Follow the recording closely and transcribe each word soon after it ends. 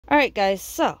Alright guys,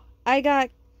 so I got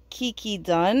Kiki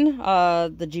done,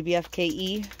 the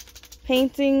GBFKE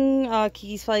painting,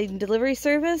 Kiki's Flight Delivery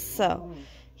Service. So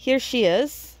here she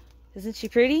is. Isn't she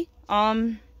pretty?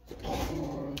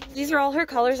 These are all her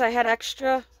colors. I had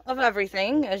extra of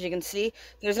everything, as you can see.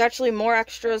 There's actually more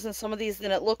extras in some of these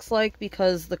than it looks like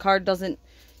because the card doesn't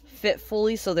fit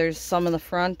fully, so there's some in the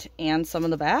front and some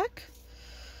in the back.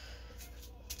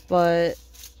 But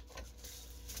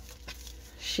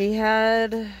she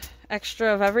had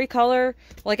extra of every color.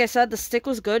 Like I said, the stick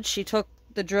was good. She took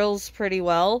the drills pretty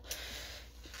well.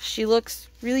 She looks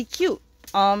really cute.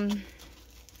 Only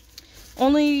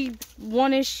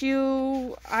one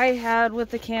issue I had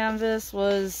with the canvas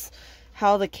was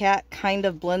how the cat kind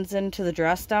of blends into the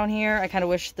dress down here. I kind of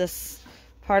wish this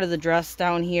part of the dress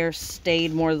down here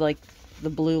stayed more like the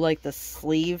blue, like the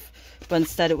sleeve, but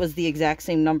instead it was the exact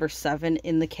same number 7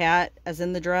 in the cat as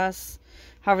in the dress.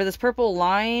 However, this purple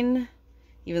line,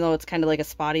 even though it's kind of like a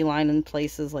spotty line in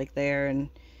places like there and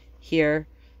here,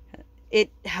 it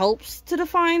helps to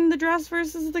define the dress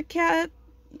versus the cat.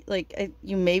 Like,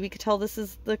 you maybe could tell this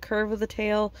is the curve of the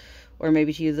tail, or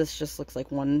maybe to you this just looks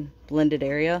like one blended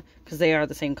area, because they are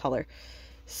the same color.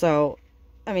 So,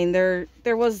 I mean, there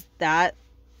was that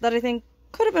I think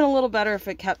could have been a little better if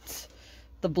it kept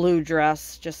the blue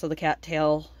dress, just so the cat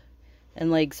tail and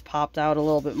legs popped out a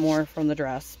little bit more from the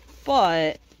dress.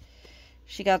 But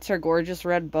she got her gorgeous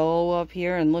red bow up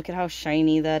here, and look at how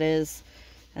shiny that is.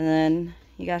 And then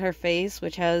you got her face,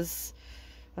 which has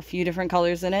a few different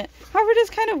colors in it. However, it is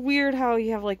kind of weird how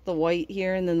you have like the white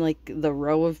here and then like the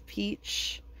row of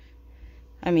peach.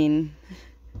 I mean,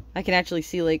 I can actually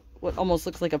see like what almost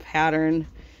looks like a pattern.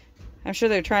 I'm sure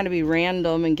they're trying to be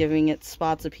random and giving it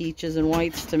spots of peaches and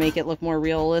whites to make it look more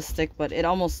realistic, but it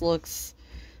almost looks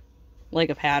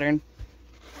like a pattern.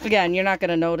 Again, you're not going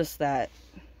to notice that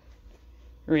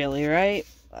really, right?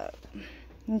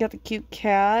 You got the cute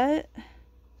cat.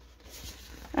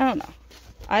 I don't know.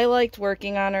 I liked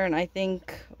working on her, and I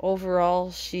think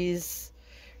overall she's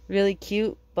really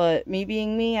cute, but me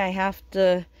being me, I have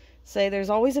to say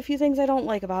there's always a few things I don't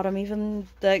like about them. Even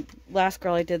the last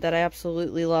girl I did that I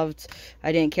absolutely loved,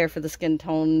 I didn't care for the skin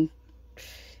tone,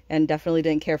 and definitely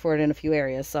didn't care for it in a few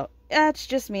areas. So that's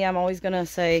just me. I'm always going to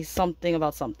say something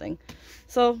about something.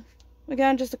 So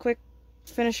again, just a quick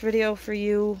finished video for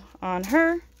you on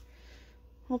her.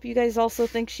 Hope you guys also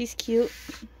think she's cute.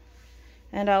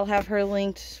 And I'll have her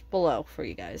linked below for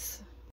you guys.